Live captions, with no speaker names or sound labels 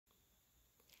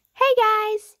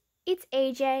it's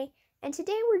AJ, and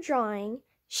today we're drawing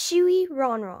Shuey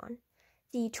Rohn Rohn,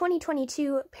 the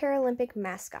 2022 Paralympic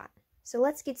mascot. So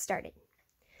let's get started.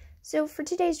 So for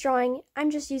today's drawing, I'm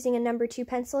just using a number 2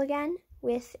 pencil again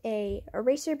with a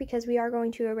eraser because we are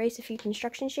going to erase a few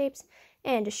construction shapes,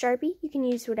 and a Sharpie. You can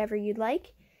use whatever you'd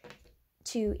like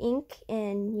to ink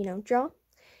and, draw.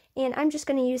 And I'm just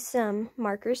going to use some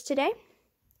markers today.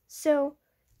 So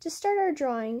to start our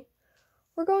drawing,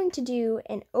 we're going to do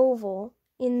an oval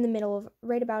in the middle of,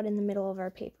 right about in the middle of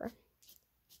our paper.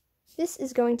 This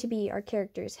is going to be our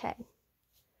character's head.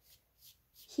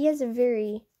 He has a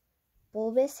very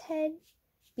bulbous head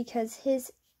because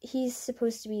he's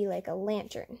supposed to be like a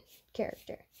lantern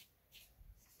character.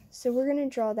 So we're going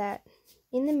to draw that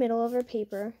in the middle of our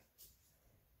paper,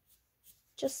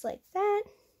 just like that.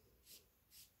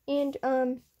 And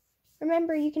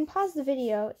remember, you can pause the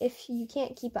video if you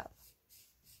can't keep up.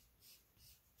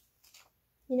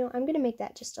 I'm going to make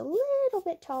that just a little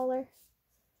bit taller,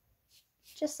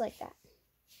 just like that.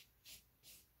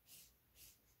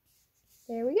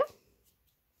 There we go.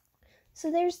 So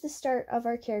there's the start of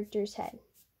our character's head.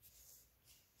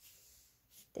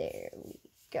 There we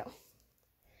go.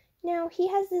 Now he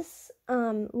has this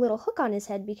little hook on his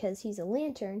head because he's a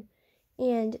lantern,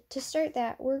 and to start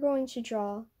that, we're going to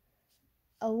draw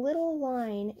a little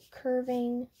line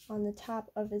curving on the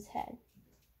top of his head.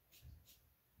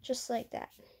 Just like that.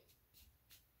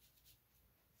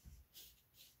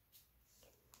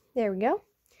 There we go.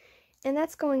 And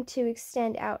that's going to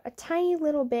extend out a tiny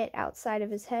little bit outside of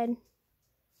his head.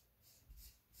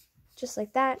 Just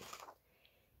like that.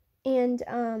 And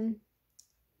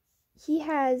he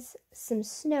has some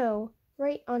snow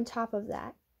right on top of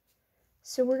that.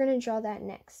 So we're going to draw that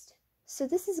next. So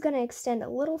this is going to extend a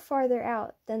little farther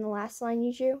out than the last line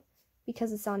you drew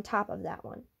because it's on top of that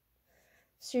one.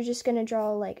 So you're just going to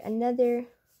draw like another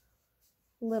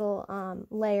little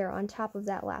layer on top of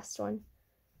that last one,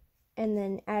 and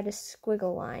then add a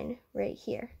squiggle line right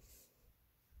here.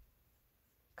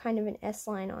 Kind of an S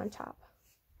line on top.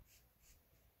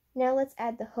 Now let's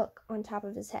add the hook on top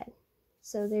of his head.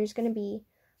 So there's going to be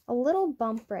a little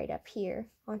bump right up here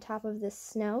on top of this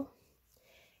snow,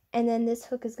 and then this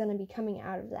hook is going to be coming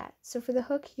out of that. So for the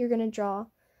hook, you're going to draw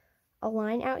a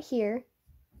line out here,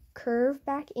 curve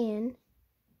back in,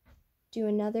 do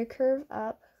another curve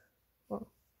up, well,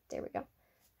 there we go,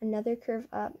 another curve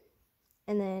up,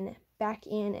 and then back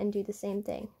in and do the same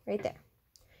thing right there.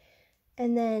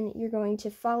 And then you're going to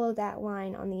follow that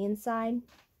line on the inside,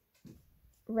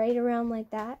 right around like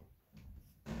that,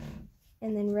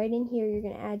 and then right in here you're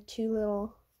going to add 2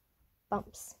 little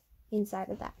bumps inside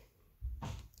of that.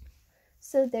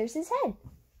 So there's his head.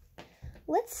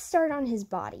 Let's start on his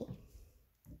body.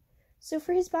 So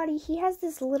for his body, he has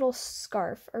this little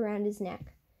scarf around his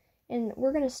neck, and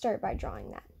we're going to start by drawing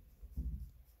that.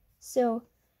 So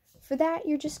for that,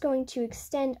 you're just going to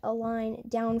extend a line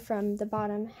down from the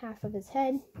bottom half of his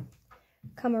head,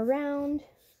 come around,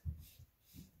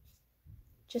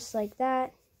 just like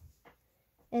that,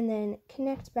 and then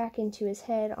connect back into his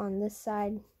head on this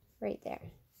side right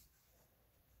there.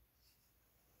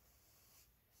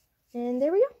 And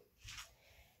there we go.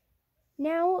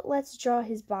 Now let's draw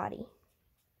his body.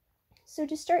 So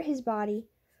to start his body,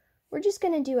 we're just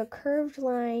going to do a curved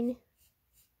line,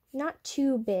 not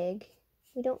too big.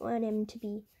 We don't want him to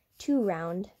be too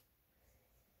round.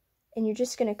 And you're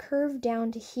just going to curve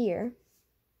down to here,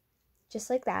 just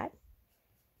like that,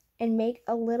 and make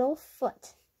a little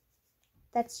foot.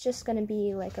 That's just going to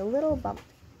be like a little bump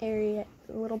area,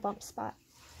 a little bump spot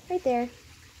right there.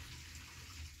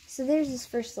 So there's his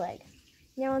first leg.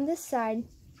 Now on this side,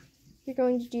 you're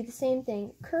going to do the same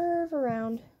thing, curve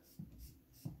around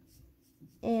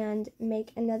and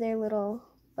make another little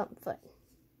bump foot.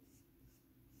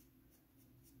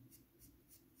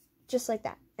 Just like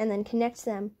that. And then connect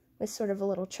them with sort of a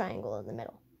little triangle in the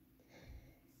middle.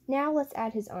 Now let's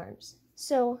add his arms.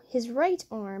 So his right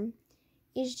arm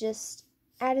is just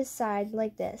at his side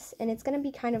like this, and it's going to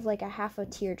be kind of like a half a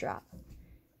teardrop.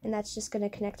 And that's just going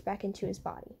to connect back into his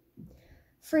body.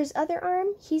 For his other arm,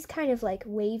 he's kind of like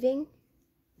waving.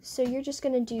 So you're just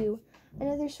going to do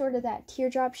another sort of that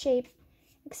teardrop shape,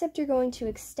 except you're going to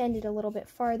extend it a little bit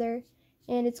farther,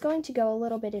 and it's going to go a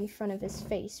little bit in front of his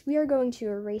face. We are going to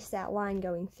erase that line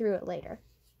going through it later.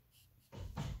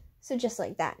 So just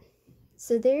like that.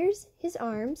 So there's his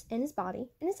arms and his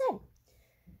body and his head.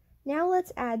 Now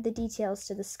let's add the details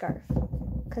to the scarf,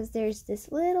 because there's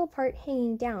this little part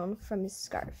hanging down from his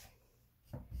scarf.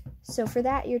 So for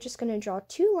that, you're just going to draw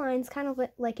 2 lines, kind of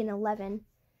like an 11,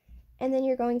 and then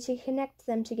you're going to connect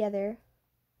them together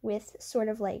with sort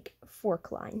of like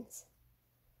fork lines.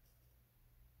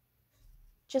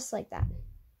 just like that.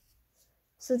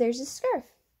 So there's his scarf.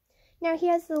 Now he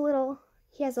has a little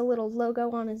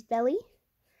logo on his belly.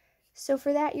 So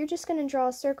for that, you're just going to draw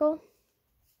a circle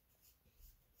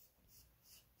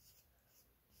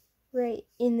right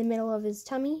in the middle of his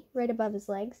tummy, right above his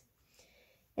legs.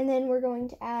 And then we're going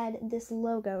to add this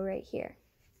logo right here.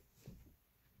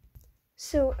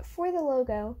 So for the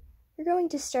logo, you're going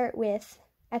to start with,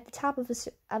 at the top of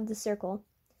the circle,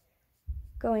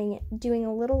 doing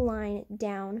a little line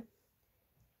down,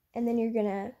 and then you're going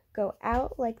to go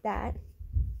out like that.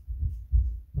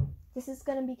 This is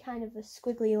going to be kind of a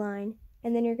squiggly line,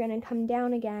 and then you're going to come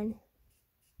down again,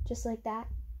 just like that,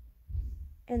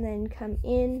 and then come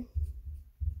in,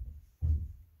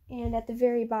 and at the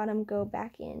very bottom, go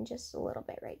back in just a little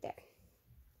bit right there.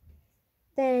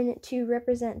 Then, to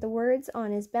represent the words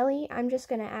on his belly, I'm just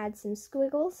going to add some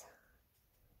squiggles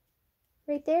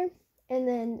right there, and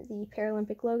then the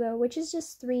Paralympic logo, which is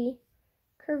just 3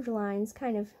 curved lines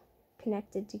kind of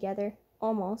connected together,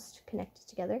 almost connected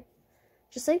together,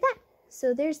 just like that.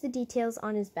 So there's the details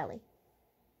on his belly.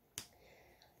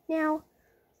 Now,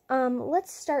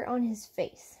 let's start on his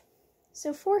face.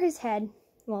 So for his head,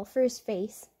 well, for his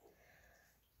face,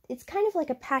 it's kind of like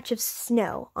a patch of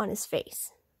snow on his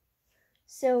face.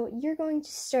 So you're going to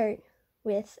start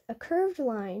with a curved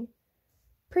line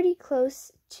pretty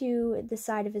close to the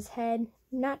side of his head,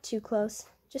 not too close,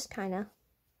 just kind of.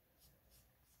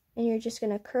 And you're just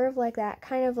going to curve like that,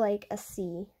 kind of like a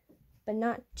C, but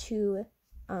not too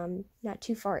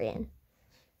far in.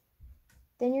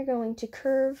 Then you're going to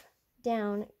curve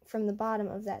down from the bottom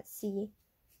of that C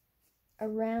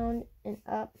around and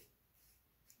up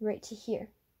right to here.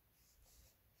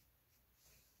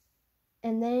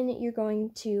 And then you're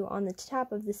going to, on the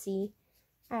top of the C,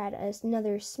 add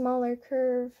another smaller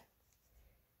curve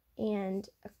and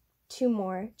 2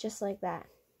 more, just like that.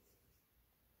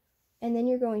 And then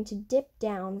you're going to dip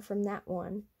down from that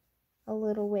one a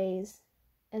little ways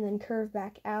and then curve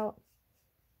back out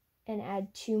and add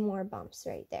 2 more bumps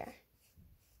right there.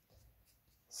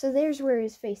 So there's where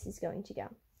his face is going to go.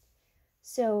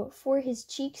 So for his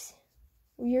cheeks,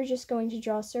 we're just going to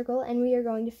draw a circle, and we are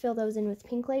going to fill those in with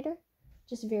pink later,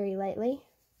 just very lightly.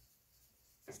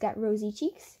 He's got rosy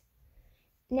cheeks.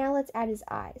 Now let's add his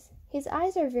eyes. His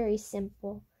eyes are very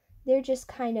simple. They're just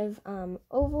kind of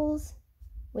ovals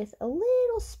with a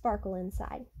little sparkle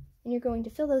inside, and you're going to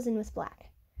fill those in with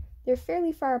black. They're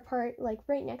fairly far apart, like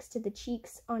right next to the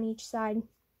cheeks on each side,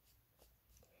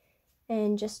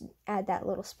 and just add that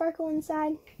little sparkle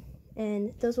inside,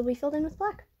 and those will be filled in with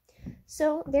black.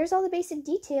 So there's all the basic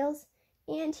details,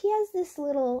 and he has this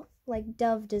little like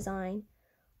dove design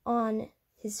on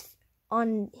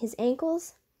his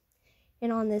ankles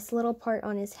and on this little part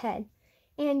on his head,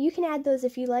 and you can add those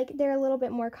if you like. They're a little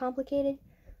bit more complicated,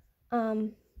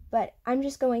 but I'm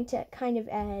just going to kind of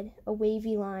add a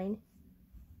wavy line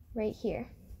right here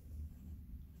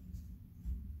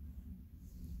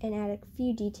and add a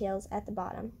few details at the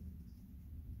bottom.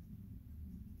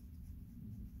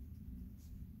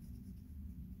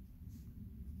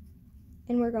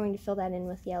 And we're going to fill that in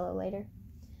with yellow later,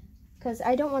 because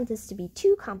I don't want this to be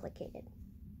too complicated.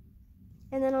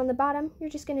 And then on the bottom, you're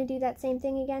just going to do that same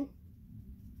thing again.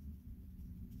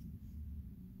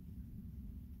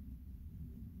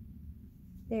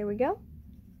 There we go.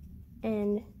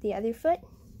 And the other foot,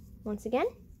 once again,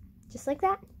 just like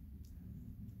that.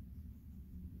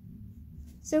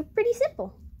 So pretty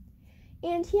simple.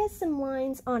 And he has some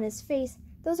lines on his face.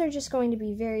 Those are just going to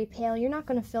be very pale. You're not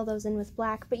going to fill those in with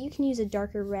black, but you can use a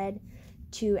darker red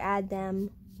to add them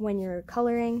when you're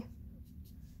coloring.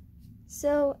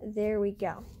 So there we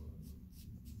go.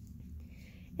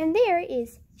 And there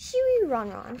is Shuey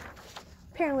Rohn Rohn,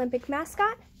 Paralympic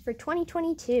mascot for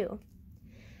 2022.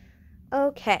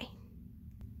 Okay,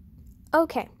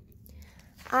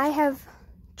 I have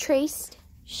traced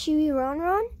Shuey Rohn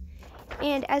Rohn,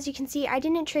 and as you can see, I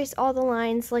didn't trace all the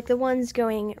lines, like the ones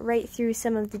going right through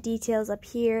some of the details up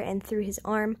here and through his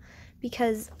arm,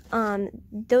 because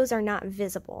those are not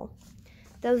visible.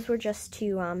 Those were just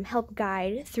to help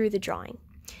guide through the drawing.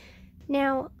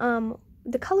 Now,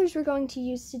 the colors we're going to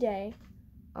use today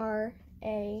are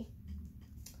a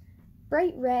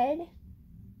bright red.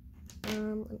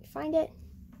 Let me find it.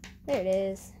 There it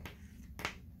is.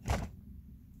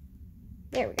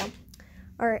 There we go.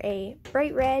 Are a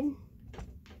bright red,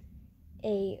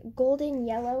 a golden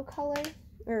yellow color,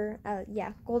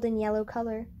 golden yellow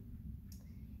color,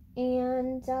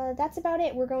 and that's about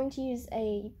it. We're going to use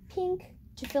a pink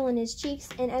to fill in his cheeks,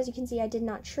 and as you can see, I did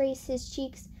not trace his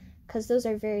cheeks because those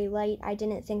are very light. I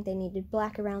didn't think they needed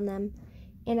black around them,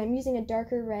 and I'm using a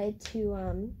darker red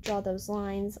to draw those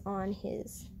lines on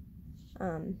his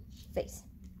face.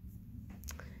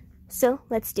 So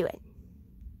let's do it.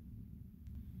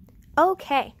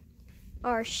 Okay,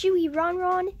 our Shuey Rohn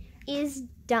Rohn is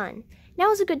done.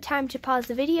 Now is a good time to pause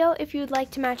the video if you would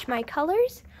like to match my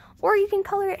colors, or you can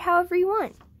color it however you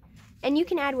want. And you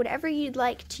can add whatever you'd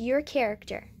like to your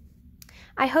character.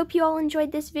 I hope you all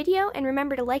enjoyed this video, and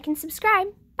remember to like and subscribe.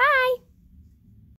 Bye!